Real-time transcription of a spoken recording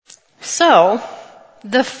So,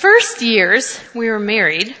 the first years we were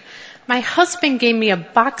married, my husband gave me a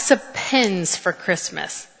box of pens for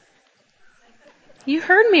Christmas. You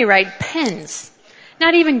heard me right, pens.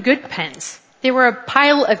 Not even good pens. They were a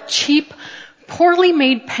pile of cheap, poorly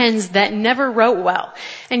made pens that never wrote well.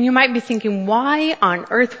 And you might be thinking, why on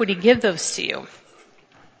earth would he give those to you?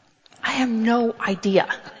 I have no idea.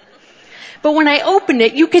 But when I opened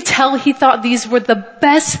it, you could tell he thought these were the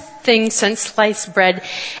best thing since sliced bread,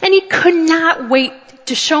 and he could not wait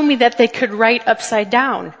to show me that they could write upside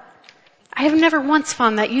down. I have never once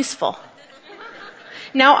found that useful.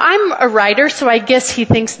 Now, I'm a writer, so I guess he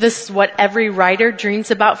thinks this is what every writer dreams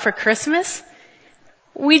about for Christmas.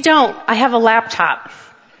 We don't. I have a laptop.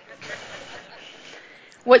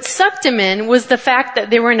 What sucked him in was the fact that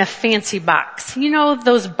they were in a fancy box. You know,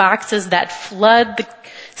 those boxes that flood the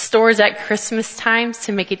stores at Christmas times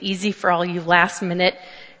to make it easy for all you last-minute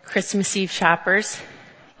Christmas Eve shoppers.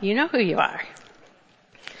 You know who you are.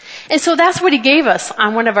 And so that's what he gave us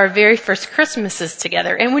on one of our very first Christmases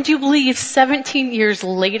together. And would you believe 17 years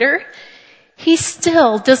later, he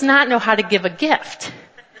still does not know how to give a gift.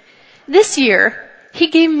 This year, he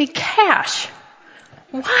gave me cash.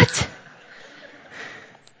 What?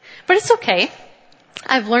 But it's okay.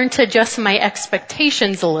 I've learned to adjust my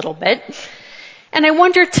expectations a little bit. And I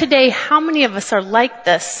wonder today how many of us are like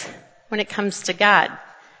this when it comes to God.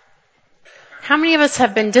 How many of us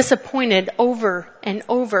have been disappointed over and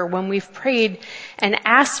over when we've prayed and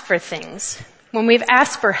asked for things, when we've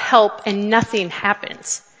asked for help and nothing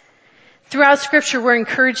happens? Throughout Scripture, we're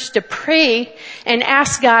encouraged to pray and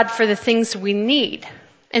ask God for the things we need.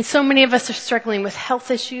 And so many of us are struggling with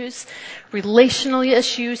health issues, relational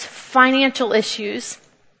issues, financial issues.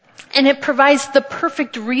 And it provides the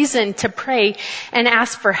perfect reason to pray and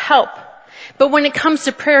ask for help. But when it comes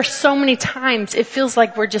to prayer, so many times it feels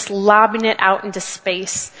like we're just lobbing it out into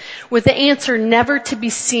space, with the answer never to be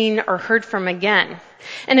seen or heard from again.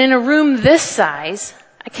 And in a room this size,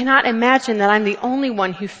 I cannot imagine that I'm the only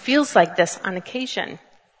one who feels like this on occasion.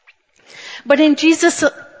 But in Jesus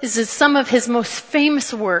is some of his most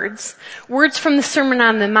famous words from the Sermon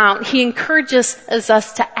on the Mount. He encourages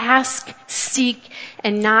us to ask, seek,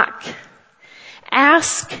 and knock.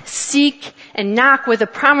 Ask, seek, and knock with a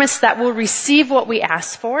promise that we'll receive what we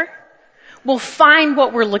ask for, we'll find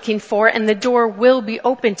what we're looking for, and the door will be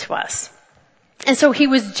open to us. And so he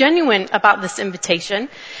was genuine about this invitation.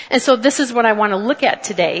 And so this is what I want to look at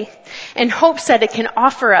today, in hopes that it can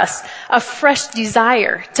offer us a fresh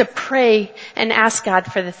desire to pray and ask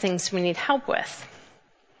God for the things we need help with.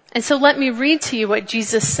 And so let me read to you what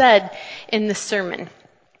Jesus said in the sermon.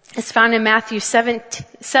 It's found in Matthew 7,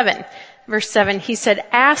 verse 7. He said,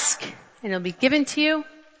 "Ask, and it'll be given to you.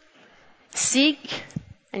 Seek,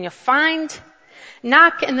 and you'll find.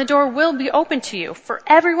 Knock, and the door will be open to you. For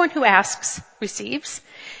everyone who asks receives,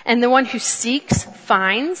 and the one who seeks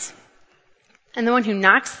finds, and the one who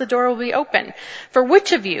knocks, the door will be open. For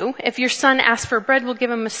which of you, if your son asks for bread, will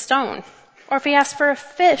give him a stone? Or if he asks for a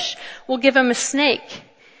fish, will give him a snake?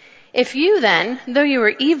 If you then, though you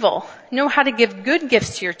are evil, know how to give good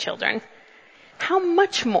gifts to your children, how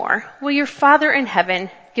much more will your Father in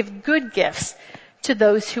heaven give good gifts to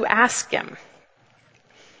those who ask him?"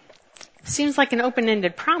 Seems like an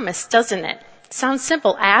open-ended promise, doesn't it? Sounds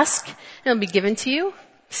simple. Ask, and it'll be given to you.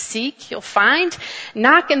 Seek, you'll find.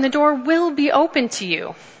 Knock, and the door will be open to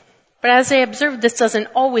you. But as I observed, this doesn't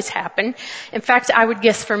always happen. In fact, I would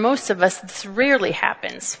guess for most of us, this rarely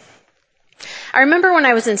happens. I remember when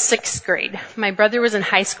I was in 6th grade, my brother was in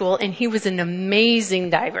high school, and he was an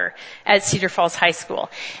amazing diver at Cedar Falls High School.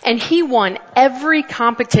 And he won every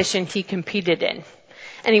competition he competed in.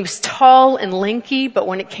 And he was tall and lanky, but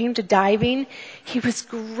when it came to diving, he was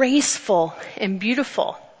graceful and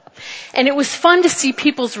beautiful. And it was fun to see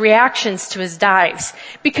people's reactions to his dives,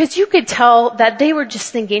 because you could tell that they were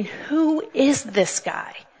just thinking, who is this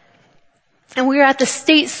guy? And we were at the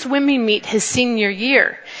state swimming meet his senior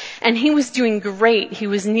year, and he was doing great. He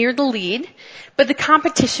was near the lead, but the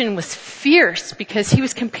competition was fierce because he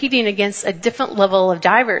was competing against a different level of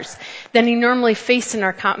divers than he normally faced in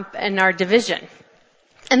our division.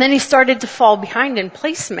 And then he started to fall behind in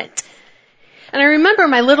placement. And I remember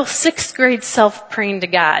my little 6th grade self praying to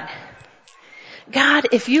God, "God,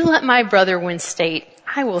 if you let my brother win state,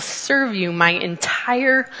 I will serve you my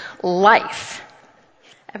entire life."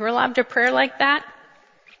 Ever lobbed a prayer like that?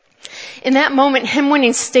 In that moment, him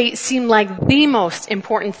winning state seemed like the most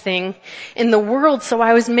important thing in the world, so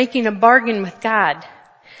I was making a bargain with God.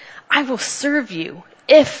 I will serve you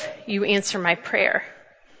if you answer my prayer.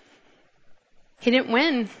 He didn't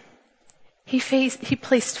win. He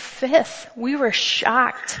placed 5th. We were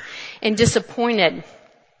shocked and disappointed.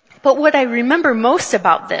 But what I remember most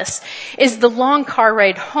about this is the long car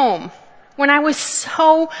ride home when I was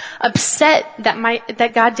so upset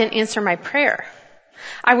that God didn't answer my prayer.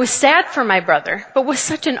 I was sad for my brother, but with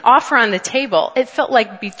such an offer on the table, it felt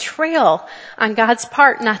like betrayal on God's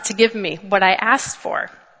part not to give me what I asked for.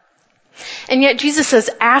 And yet Jesus says,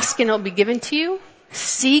 ask and it'll be given to you.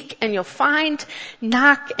 Seek and you'll find.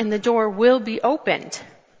 Knock and the door will be opened.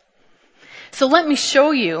 So let me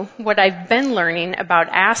show you what I've been learning about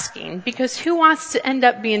asking, because who wants to end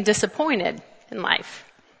up being disappointed in life?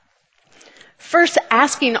 First,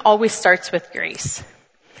 asking always starts with grace.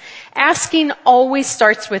 Asking always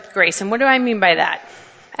starts with grace. And what do I mean by that?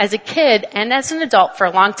 As a kid and as an adult for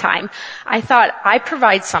a long time, I thought I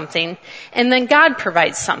provide something and then God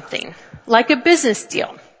provides something, like a business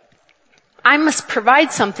deal. I must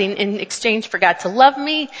provide something in exchange for God to love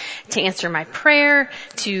me, to answer my prayer,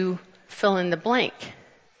 to fill in the blank.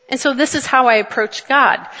 And so this is how I approach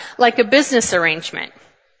God, like a business arrangement.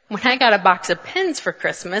 When I got a box of pens for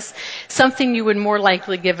Christmas, something you would more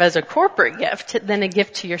likely give as a corporate gift than a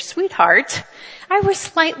gift to your sweetheart, I was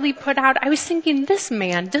slightly put out. I was thinking, this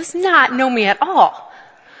man does not know me at all.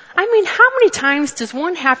 I mean, how many times does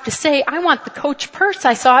one have to say, I want the Coach purse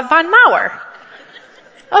I saw at Von Mauer?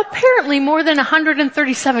 Apparently more than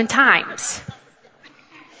 137 times.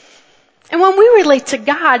 And when we relate to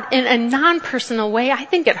God in a non-personal way, I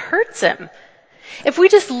think it hurts him. If we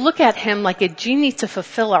just look at him like a genie to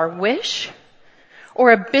fulfill our wish,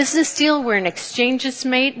 or a business deal where an exchange is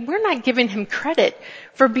made, we're not giving him credit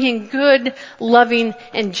for being good, loving,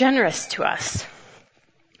 and generous to us.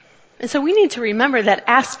 And so we need to remember that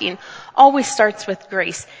asking always starts with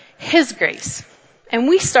grace, his grace. And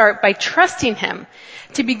we start by trusting him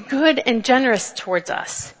to be good and generous towards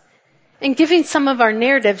us. And giving some of our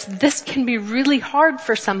narratives, this can be really hard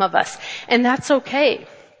for some of us, and that's okay.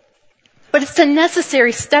 But it's a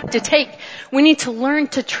necessary step to take. We need to learn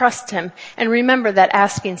to trust him and remember that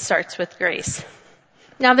asking starts with grace.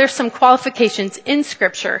 Now there's some qualifications in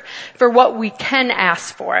Scripture for what we can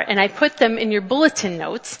ask for, and I put them in your bulletin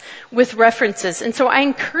notes with references. And so I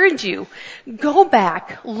encourage you, go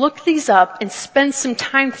back, look these up, and spend some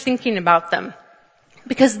time thinking about them.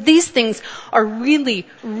 Because these things are really,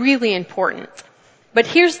 really important. But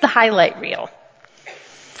here's the highlight reel.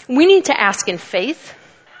 We need to ask in faith.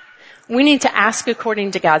 We need to ask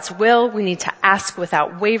according to God's will. We need to ask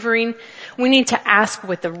without wavering. We need to ask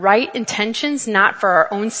with the right intentions, not for our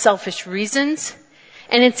own selfish reasons.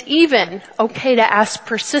 And it's even okay to ask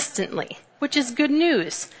persistently, which is good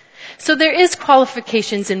news. So there is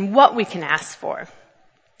qualifications in what we can ask for.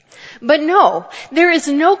 But no, there is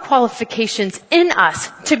no qualifications in us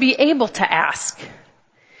to be able to ask.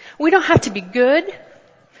 We don't have to be good.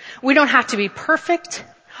 We don't have to be perfect.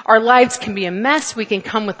 Our lives can be a mess. We can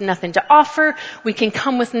come with nothing to offer. We can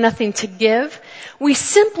come with nothing to give. We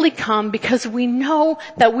simply come because we know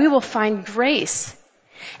that we will find grace.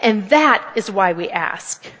 And that is why we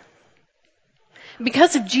ask.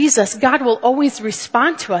 Because of Jesus, God will always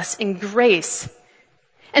respond to us in grace.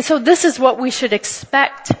 And so this is what we should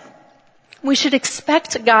expect. We should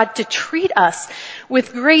expect God to treat us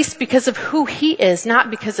with grace because of who he is, not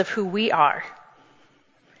because of who we are.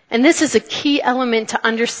 And this is a key element to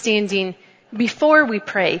understanding before we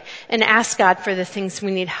pray and ask God for the things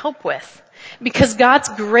we need help with. Because God's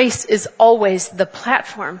grace is always the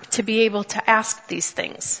platform to be able to ask these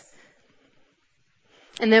things.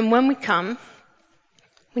 And then when we come,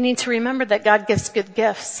 we need to remember that God gives good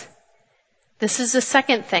gifts. This is the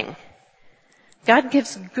second thing. God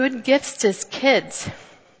gives good gifts to his kids.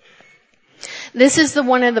 This is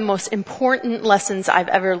one of the most important lessons I've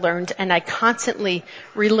ever learned, and I constantly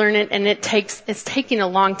relearn it, and it's taking a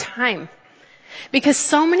long time. Because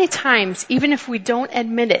so many times, even if we don't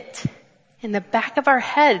admit it, in the back of our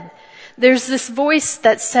head, there's this voice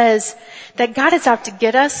that says that God is out to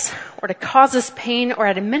get us, or to cause us pain, or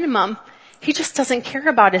at a minimum, he just doesn't care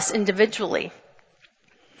about us individually.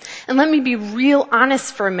 And let me be real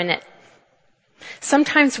honest for a minute.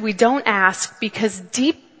 Sometimes we don't ask because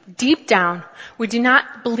deep down, we do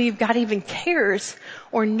not believe God even cares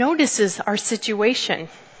or notices our situation.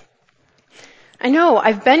 I know,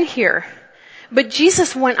 I've been here, but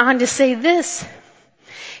Jesus went on to say this.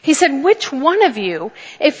 He said, which one of you,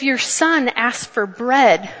 if your son asks for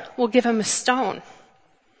bread, will give him a stone?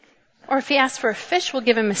 Or if he asks for a fish, will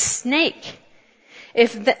give him a snake?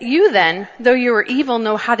 If you then, though you are evil,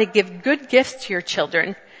 know how to give good gifts to your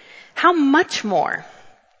children, how much more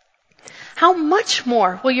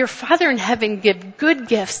will your Father in heaven give good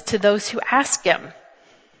gifts to those who ask him?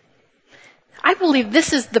 I believe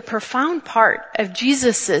this is the profound part of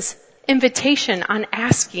Jesus' invitation on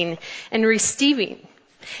asking and receiving.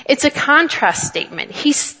 It's a contrast statement.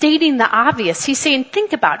 He's stating the obvious. He's saying,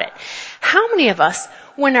 think about it. How many of us,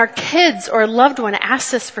 when our kids or a loved one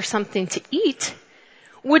asks us for something to eat,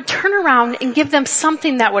 would turn around and give them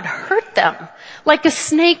something that would hurt them, like a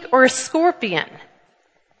snake or a scorpion?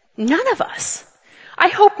 None of us. I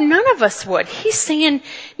hope none of us would. He's saying,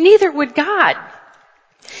 neither would God.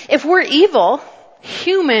 If we're evil,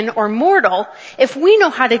 human, or mortal, if we know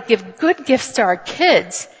how to give good gifts to our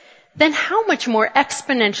kids, then how much more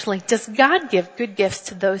exponentially does God give good gifts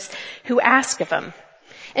to those who ask of Him?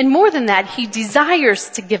 And more than that, He desires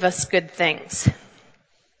to give us good things.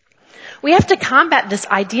 We have to combat this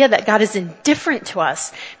idea that God is indifferent to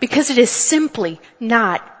us because it is simply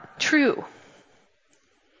not true.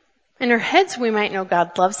 In our heads, we might know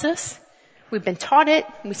God loves us. We've been taught it.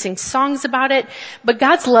 We sing songs about it. But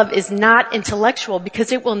God's love is not intellectual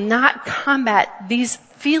because it will not combat these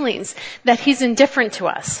feelings that He's indifferent to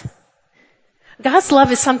us. God's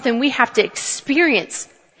love is something we have to experience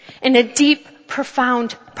in a deep,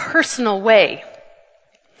 profound, personal way.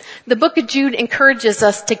 The book of Jude encourages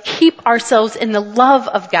us to keep ourselves in the love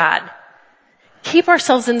of God. Keep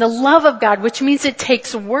ourselves in the love of God, which means it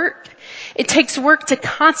takes work. It takes work to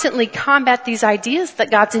constantly combat these ideas that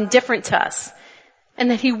God's indifferent to us and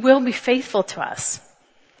that He will be faithful to us.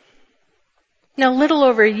 Now, a little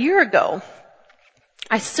over a year ago,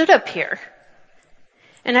 I stood up here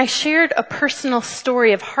and I shared a personal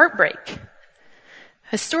story of heartbreak.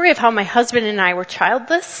 A story of how my husband and I were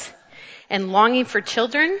childless and longing for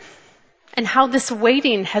children, and how this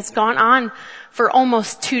waiting has gone on for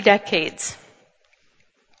almost 2 decades.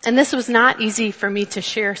 And this was not easy for me to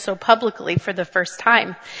share so publicly for the first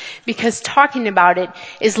time, because talking about it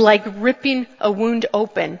is like ripping a wound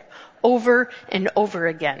open over and over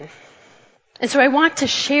again. And so I want to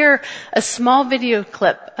share a small video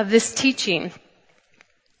clip of this teaching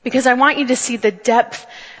because I want you to see the depth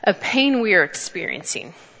of pain we are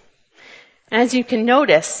experiencing. And as you can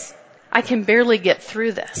notice, I can barely get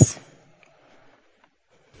through this.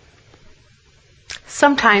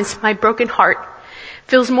 Sometimes my broken heart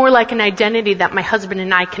feels more like an identity that my husband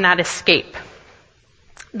and I cannot escape.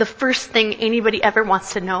 The first thing anybody ever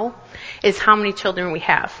wants to know is how many children we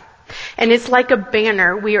have. And it's like a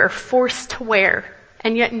banner we are forced to wear,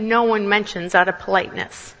 and yet no one mentions out of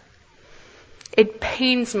politeness. It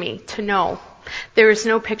pains me to know there is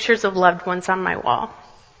no pictures of loved ones on my wall.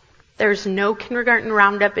 There's no kindergarten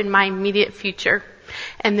roundup in my immediate future,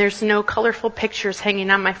 and there's no colorful pictures hanging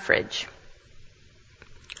on my fridge.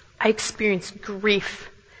 I experience grief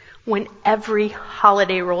when every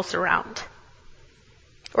holiday rolls around.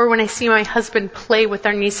 Or when I see my husband play with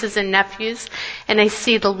our nieces and nephews, and I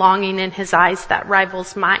see the longing in his eyes that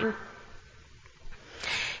rivals mine.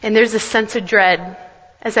 And there's a sense of dread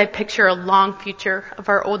as I picture a long future of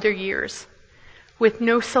our older years, with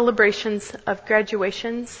no celebrations of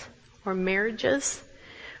graduations, or marriages,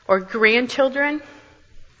 or grandchildren,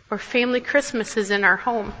 or family Christmases in our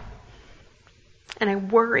home. And I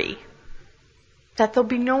worry that there'll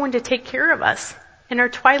be no one to take care of us in our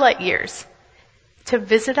twilight years, to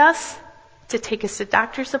visit us, to take us to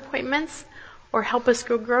doctor's appointments, or help us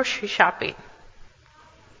go grocery shopping.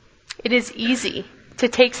 It is easy to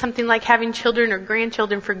take something like having children or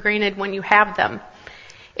grandchildren for granted when you have them.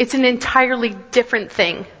 It's an entirely different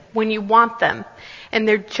thing when you want them and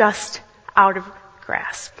they're just out of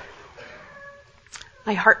grasp.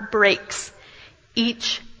 My heart breaks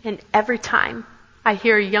each and every time I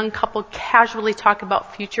hear a young couple casually talk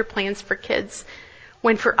about future plans for kids,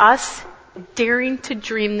 when for us, daring to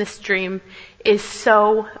dream this dream is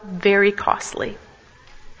so very costly.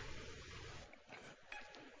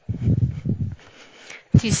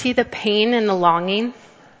 Do you see the pain and the longing?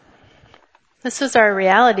 This was our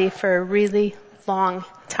reality for a really long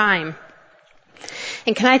time.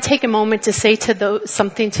 And can I take a moment to say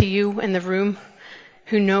something to you in the room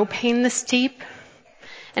who know pain this deep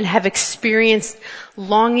and have experienced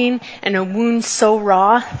longing and a wound so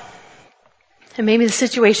raw? And maybe the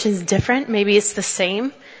situation is different, maybe it's the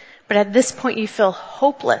same, but at this point you feel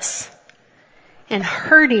hopeless and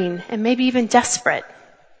hurting and maybe even desperate.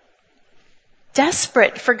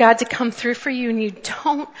 Desperate for God to come through for you, and you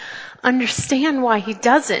don't understand why He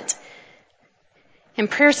doesn't. And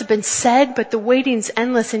prayers have been said, but the waiting's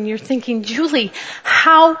endless, and you're thinking, Julie,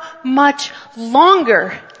 how much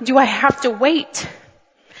longer do I have to wait?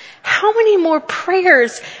 How many more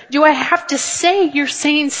prayers do I have to say? You're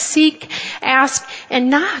saying seek, ask, and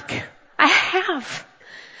knock. I have.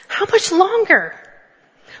 How much longer?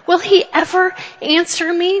 Will He ever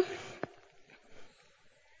answer me?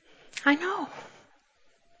 I know.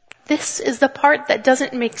 This is the part that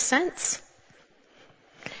doesn't make sense.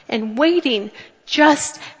 And waiting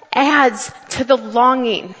just adds to the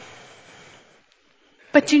longing.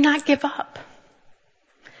 But do not give up.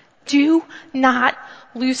 Do not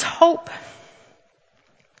lose hope.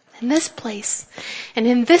 In this place and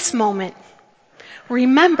in this moment,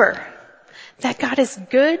 remember that God is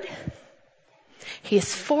good. He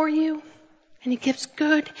is for you, and He gives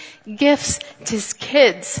good gifts to His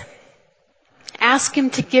kids. Ask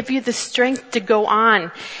Him to give you the strength to go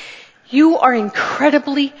on. You are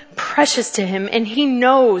incredibly precious to Him, and He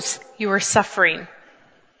knows you are suffering.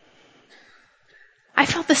 I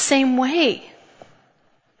felt the same way.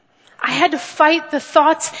 I had to fight the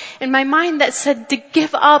thoughts in my mind that said to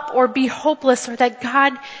give up or be hopeless or that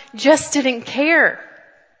God just didn't care.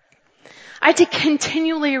 I had to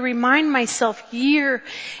continually remind myself year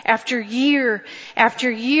after year after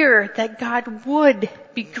year that God would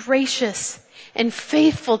be gracious and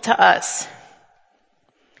faithful to us.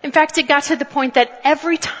 In fact, it got to the point that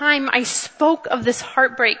every time I spoke of this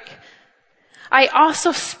heartbreak, I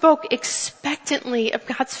also spoke expectantly of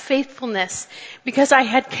God's faithfulness because I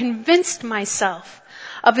had convinced myself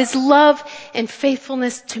of His love and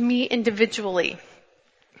faithfulness to me individually.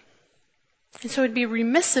 And so it'd be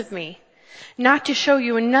remiss of me not to show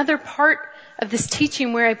you another part of this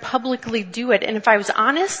teaching where I publicly do it. And if I was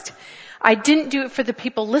honest, I didn't do it for the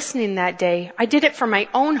people listening that day. I did it for my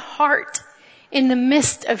own heart in the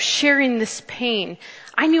midst of sharing this pain.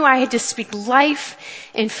 I knew I had to speak life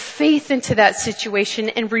and faith into that situation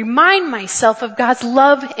and remind myself of God's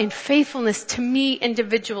love and faithfulness to me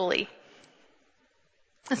individually.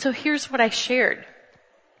 And so here's what I shared.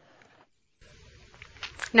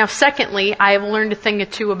 Now, secondly, I have learned a thing or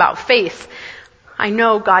two about faith. I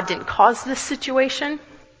know God didn't cause this situation,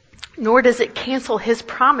 nor does it cancel His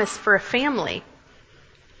promise for a family.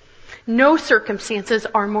 No circumstances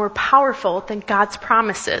are more powerful than God's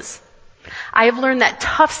promises. I have learned that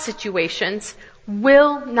tough situations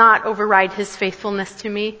will not override His faithfulness to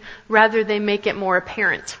me. Rather, they make it more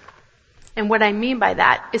apparent. And what I mean by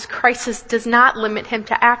that is crisis does not limit Him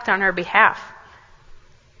to act on our behalf.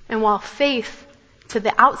 And while faith to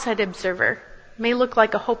the outside observer may look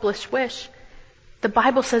like a hopeless wish, the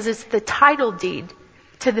Bible says it's the title deed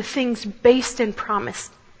to the things based and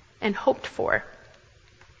promised and hoped for.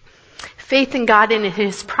 Faith in God and in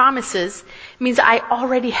His promises means I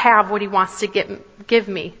already have what He wants to give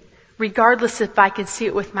me, regardless if I can see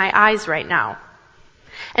it with my eyes right now.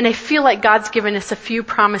 And I feel like God's given us a few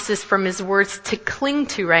promises from His words to cling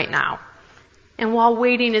to right now. And while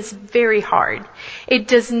waiting is very hard, it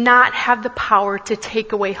does not have the power to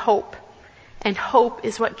take away hope. And hope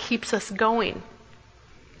is what keeps us going.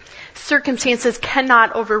 Circumstances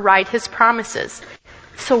cannot override His promises.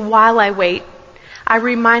 So while I wait, I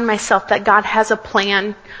remind myself that God has a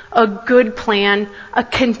plan, a good plan, a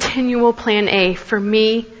continual plan A for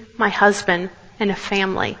me, my husband, and a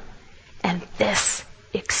family. And this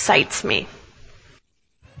excites me.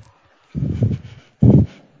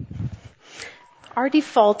 Our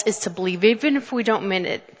default is to believe, even if we don't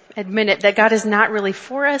admit it, that God is not really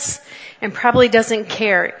for us and probably doesn't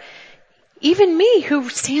care. Even me, who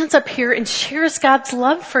stands up here and shares God's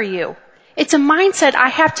love for you. It's a mindset I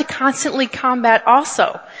have to constantly combat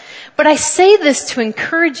also. But I say this to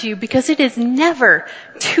encourage you because it is never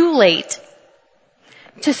too late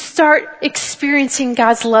to start experiencing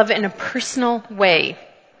God's love in a personal way.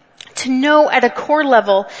 To know at a core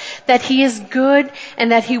level that He is good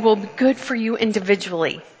and that He will be good for you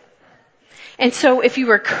individually. And so if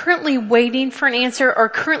you are currently waiting for an answer or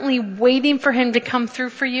currently waiting for Him to come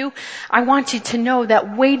through for you, I want you to know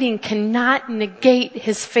that waiting cannot negate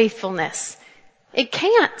His faithfulness. It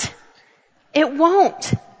can't. It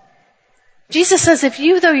won't. Jesus says, if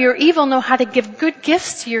you, though you're evil, know how to give good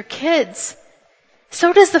gifts to your kids,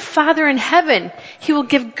 so does the Father in heaven. He will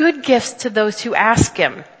give good gifts to those who ask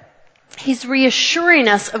Him. He's reassuring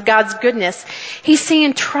us of God's goodness. He's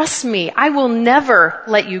saying, trust me, I will never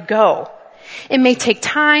let you go. It may take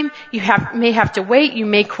time. You may have to wait. You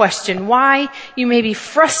may question why. You may be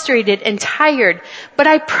frustrated and tired. But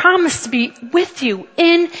I promise to be with you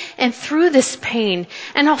in and through this pain.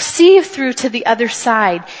 And I'll see you through to the other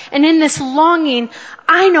side. And in this longing,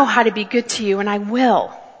 I know how to be good to you, and I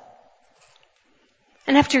will.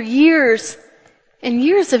 And after years and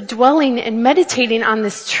years of dwelling and meditating on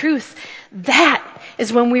this truth, that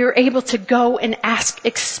is when we were able to go and ask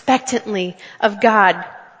expectantly of God,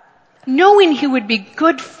 knowing He would be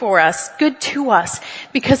good for us, good to us,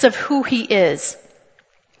 because of who He is.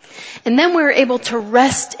 And then we were able to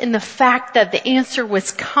rest in the fact that the answer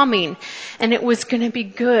was coming and it was going to be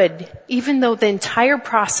good, even though the entire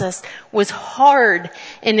process was hard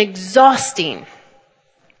and exhausting.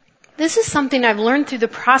 This is something I've learned through the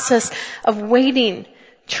process of waiting,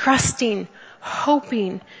 trusting,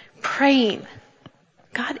 hoping, praying.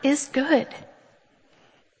 God is good.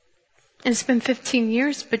 And it's been 15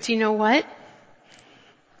 years, but do you know what?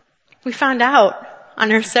 We found out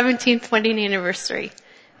on our 17th wedding anniversary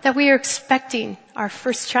that we are expecting our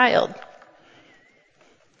first child.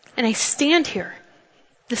 And I stand here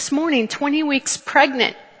this morning, 20 weeks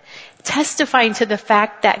pregnant, testifying to the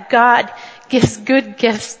fact that God gives good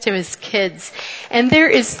gifts to his kids. And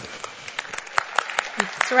that's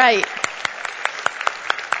right.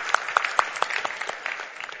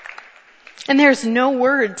 And there's no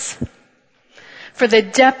words for the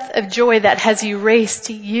depth of joy that has erased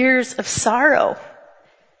years of sorrow.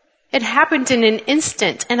 It happened in an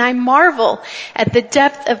instant, and I marvel at the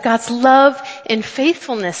depth of God's love and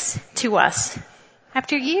faithfulness to us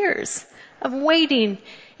after years of waiting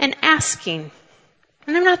and asking.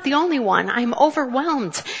 And I'm not the only one. I'm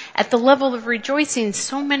overwhelmed at the level of rejoicing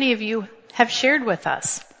so many of you have shared with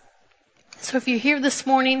us. So if you're here this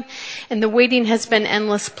morning and the waiting has been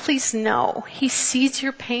endless, please know he sees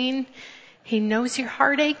your pain, he knows your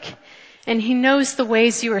heartache, and he knows the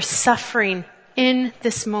ways you are suffering in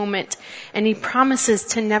this moment. And he promises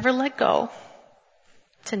to never let go,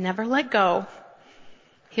 to never let go.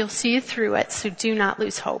 He'll see you through it, so do not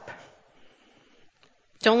lose hope.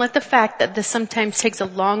 Don't let the fact that this sometimes takes a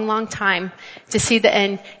long, long time to see the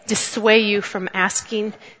end dissuade you from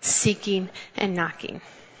asking, seeking, and knocking.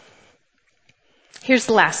 Here's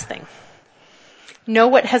the last thing. Know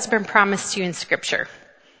what has been promised to you in Scripture.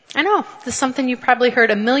 I know, this is something you've probably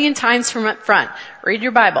heard a million times from up front. Read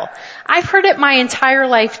your Bible. I've heard it my entire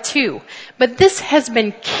life too, but this has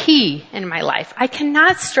been key in my life. I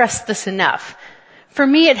cannot stress this enough. For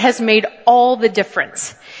me, it has made all the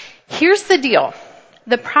difference. Here's the deal.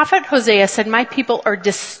 The prophet Hosea said, my people are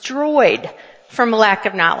destroyed from a lack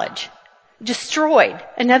of knowledge. Destroyed.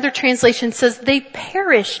 Another translation says they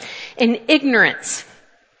perish in ignorance.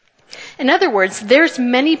 In other words, there's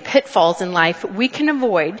many pitfalls in life we can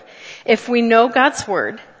avoid if we know God's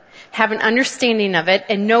word, have an understanding of it,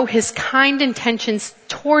 and know his kind intentions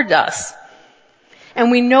toward us. And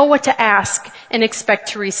we know what to ask and expect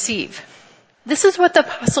to receive. This is what the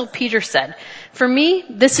Apostle Peter said. For me,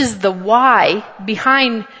 this is the why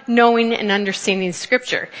behind knowing and understanding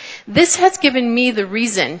Scripture. This has given me the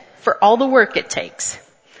reason for all the work it takes.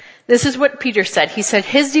 This is what Peter said. He said,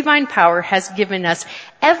 his divine power has given us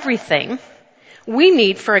everything we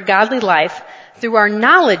need for a godly life through our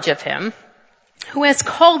knowledge of him, who has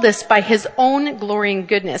called us by his own glory and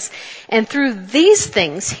goodness. And through these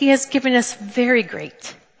things, he has given us very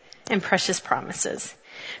great and precious promises,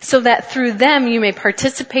 so that through them you may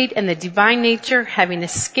participate in the divine nature, having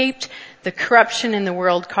escaped the corruption in the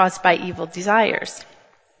world caused by evil desires.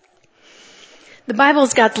 The Bible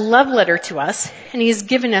is God's love letter to us, and he has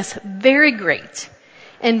given us very great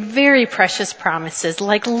and very precious promises,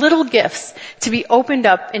 like little gifts to be opened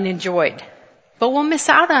up and enjoyed. But we'll miss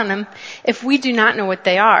out on them if we do not know what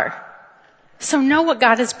they are. So know what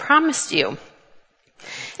God has promised you.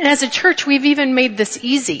 And as a church, we've even made this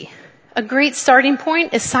easy. A great starting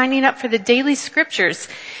point is signing up for the daily scriptures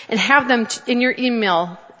and have them in your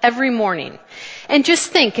email every morning. And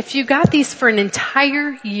just think, if you got these for an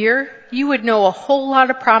entire year, you would know a whole lot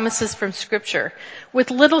of promises from Scripture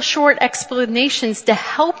with little short explanations to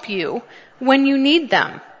help you when you need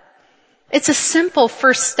them. It's a simple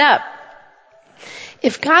first step.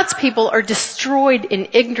 If God's people are destroyed in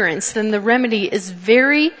ignorance, then the remedy is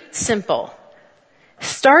very simple.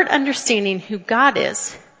 Start understanding who God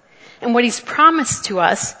is and what he's promised to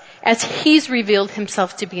us as he's revealed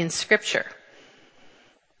himself to be in Scripture.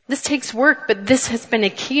 This takes work, but this has been a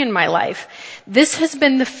key in my life. This has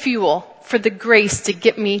been the fuel for the grace to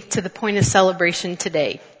get me to the point of celebration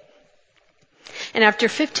today. And after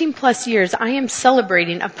 15 plus years, I am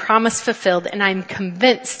celebrating a promise fulfilled, and I'm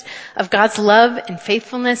convinced of God's love and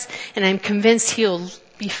faithfulness, and I'm convinced he'll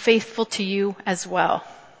be faithful to you as well.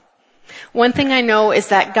 One thing I know is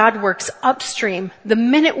that God works upstream the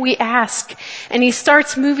minute we ask, and he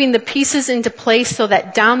starts moving the pieces into place so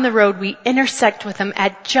that down the road we intersect with him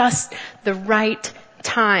at just the right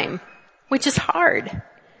time, which is hard.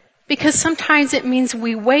 Because sometimes it means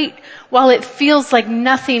we wait while it feels like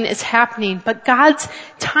nothing is happening, but God's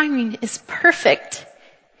timing is perfect.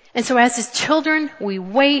 And so as his children, we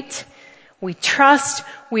wait, we trust,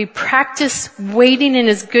 we practice waiting in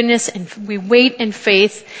his goodness, and we wait in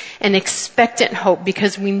faith and expectant hope,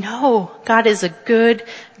 because we know God is a good,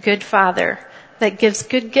 good Father that gives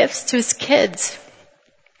good gifts to his kids.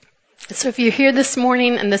 So if you're here this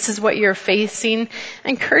morning and this is what you're facing, I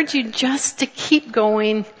encourage you just to keep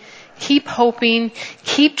going, Keep hoping,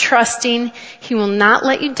 keep trusting. He will not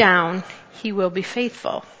let you down. He will be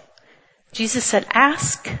faithful. Jesus said,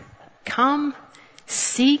 ask, come,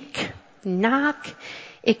 seek, knock,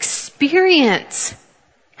 experience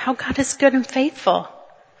how God is good and faithful.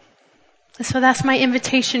 And so that's my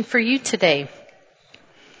invitation for you today.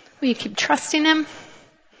 Will you keep trusting Him?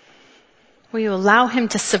 Will you allow Him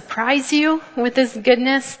to surprise you with His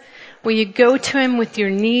goodness? Will you go to Him with your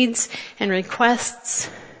needs and requests?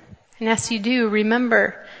 And as you do,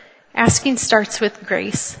 remember, asking starts with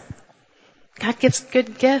grace. God gives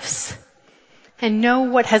good gifts. And know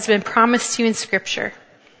what has been promised to you in Scripture.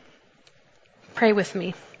 Pray with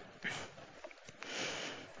me.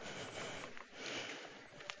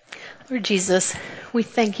 Lord Jesus, we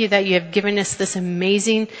thank you that you have given us this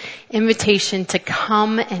amazing invitation to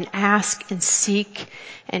come and ask and seek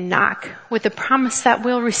and knock with the promise that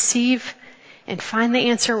we'll receive and find the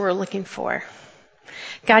answer we're looking for.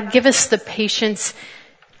 God, give us the patience.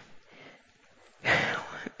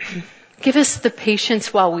 Give us the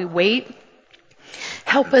patience while we wait.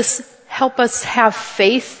 Help us have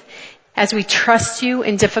faith as we trust you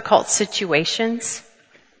in difficult situations.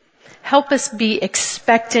 Help us be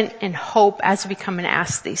expectant and hope as we come and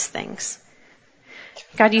ask these things.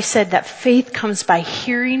 God, you said that faith comes by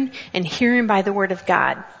hearing and hearing by the word of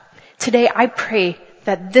God. Today I pray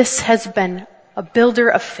that this has been a builder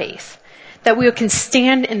of faith, that we can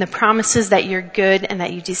stand in the promises that you're good and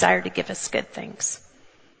that you desire to give us good things.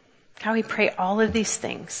 God, we pray all of these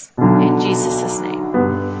things in Jesus' name.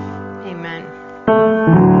 Amen.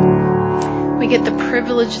 We get the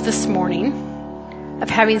privilege this morning of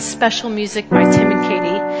having special music by Tim and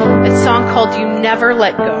Katie, a song called You Never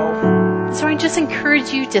Let Go. So I just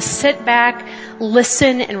encourage you to sit back,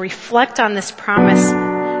 listen, and reflect on this promise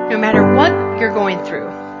no matter what you're going through.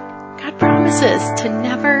 God promises to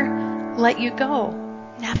never let you go.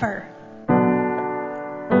 Never.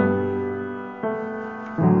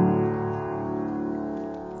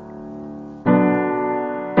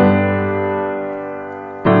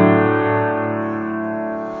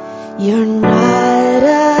 You're not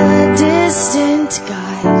a distant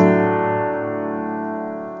guide,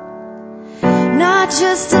 not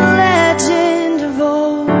just a legend of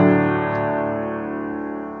old.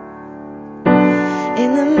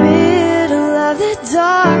 In the middle of the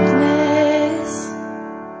darkness,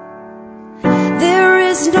 there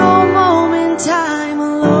is no moment I'm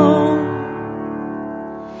alone.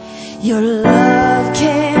 Your love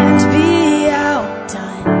can't be outdone.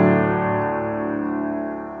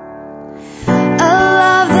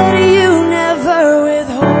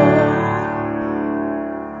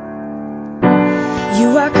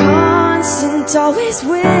 You are constant, always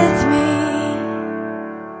with me.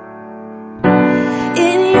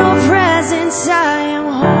 In your presence I am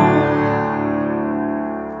home.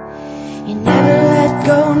 You never let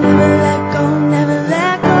go, never let go, never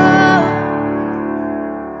let go.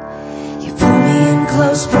 You pull me in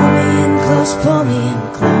close, pull me in close, pull me in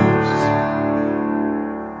close.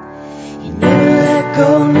 You never let go,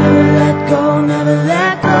 never let go, never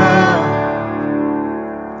let go.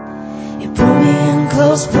 Pull me in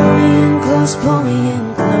close, pull me in close, pull me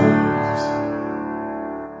in close.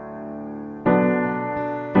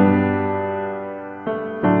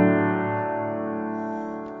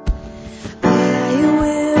 I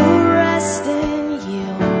will rest in you.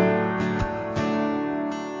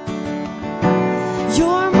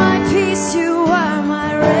 You're my peace, you are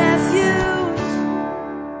my refuge.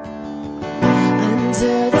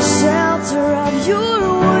 Under the shelter of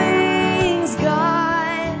your wings,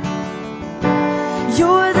 God.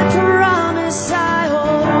 You're the promise I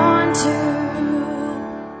hold on to.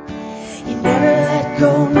 You never let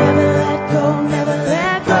go, never let go, never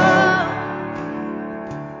let go.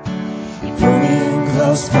 You pull me in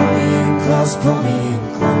close, pull me in close, pull me in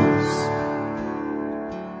close.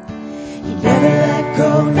 You never let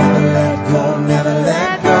go, never let go, never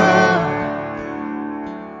let go.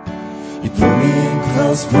 You pull me in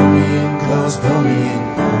close, pull me in close, pull me in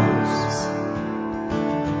close.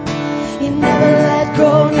 You never let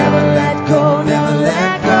go, never let go, never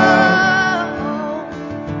let go.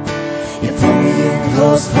 You pull me in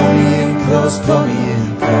close, pull me in close, pull me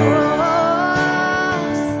in close.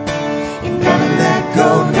 You never let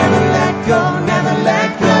go, never let go, never let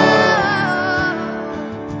go.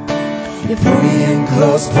 You pull me in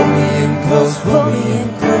close, pull me in close, pull me in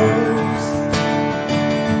close.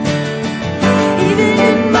 Even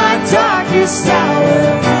in my darkest hour,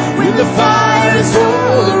 when the fire is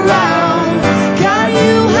all around, God,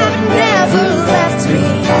 you have never left me.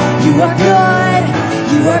 You are good,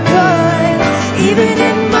 you are good. Even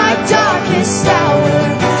in my darkest hour,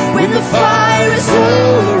 when the fire is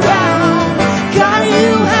all around,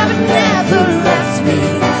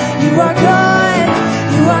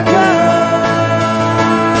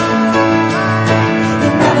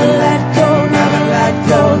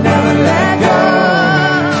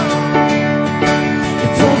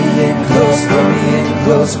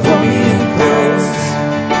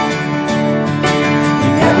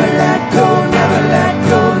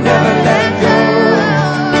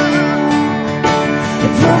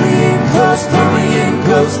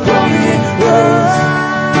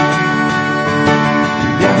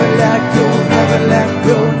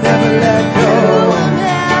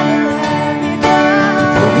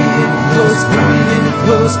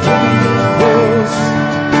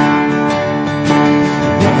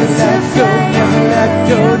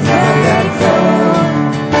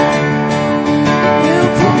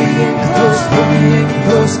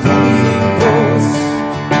 close, pull me in close.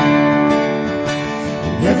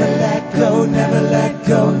 You never let go, never let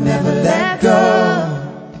go, never let go.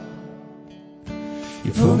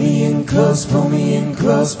 You pull me in close, pull me in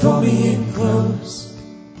close, pull me in close.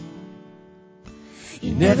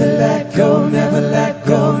 You never let go, never let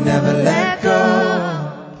go, never let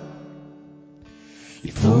go.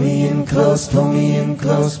 You pull me in close, pull me in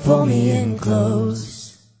close, pull me in close.